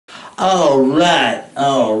All right,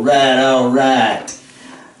 all right, all right.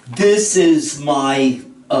 This is my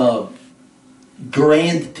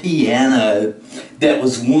grand piano that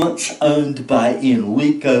was once owned by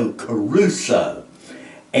Enrico Caruso.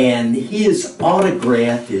 And his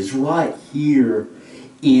autograph is right here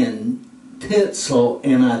in pencil,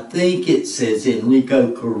 and I think it says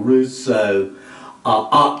Enrico Caruso,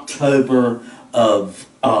 October of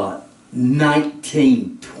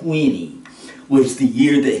 1920 was the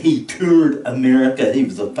year that he toured America. He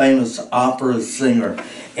was a famous opera singer,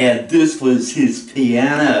 and this was his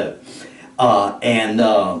piano. I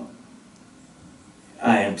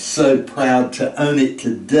am so proud to own it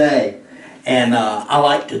today. And I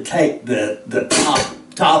like to take the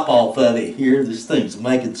top off of it here. This thing's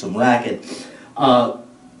making some racket. I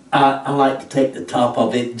like to take the top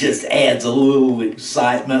off. It just adds a little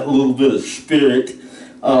excitement, a little bit of spirit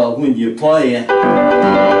when you play it.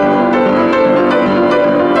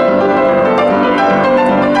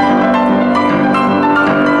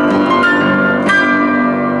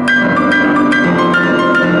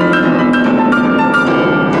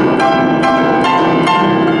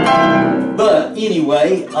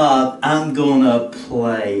 Anyway, I'm gonna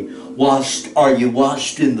play Are You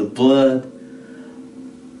Washed in the Blood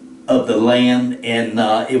of the Lamb? And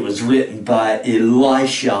it was written by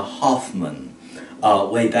Elisha Hoffman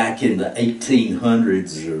way back in the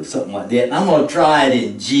 1800s or something like that. And I'm gonna try it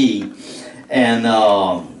in G. And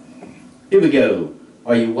here we go.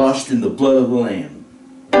 Are you washed in the blood of the Lamb?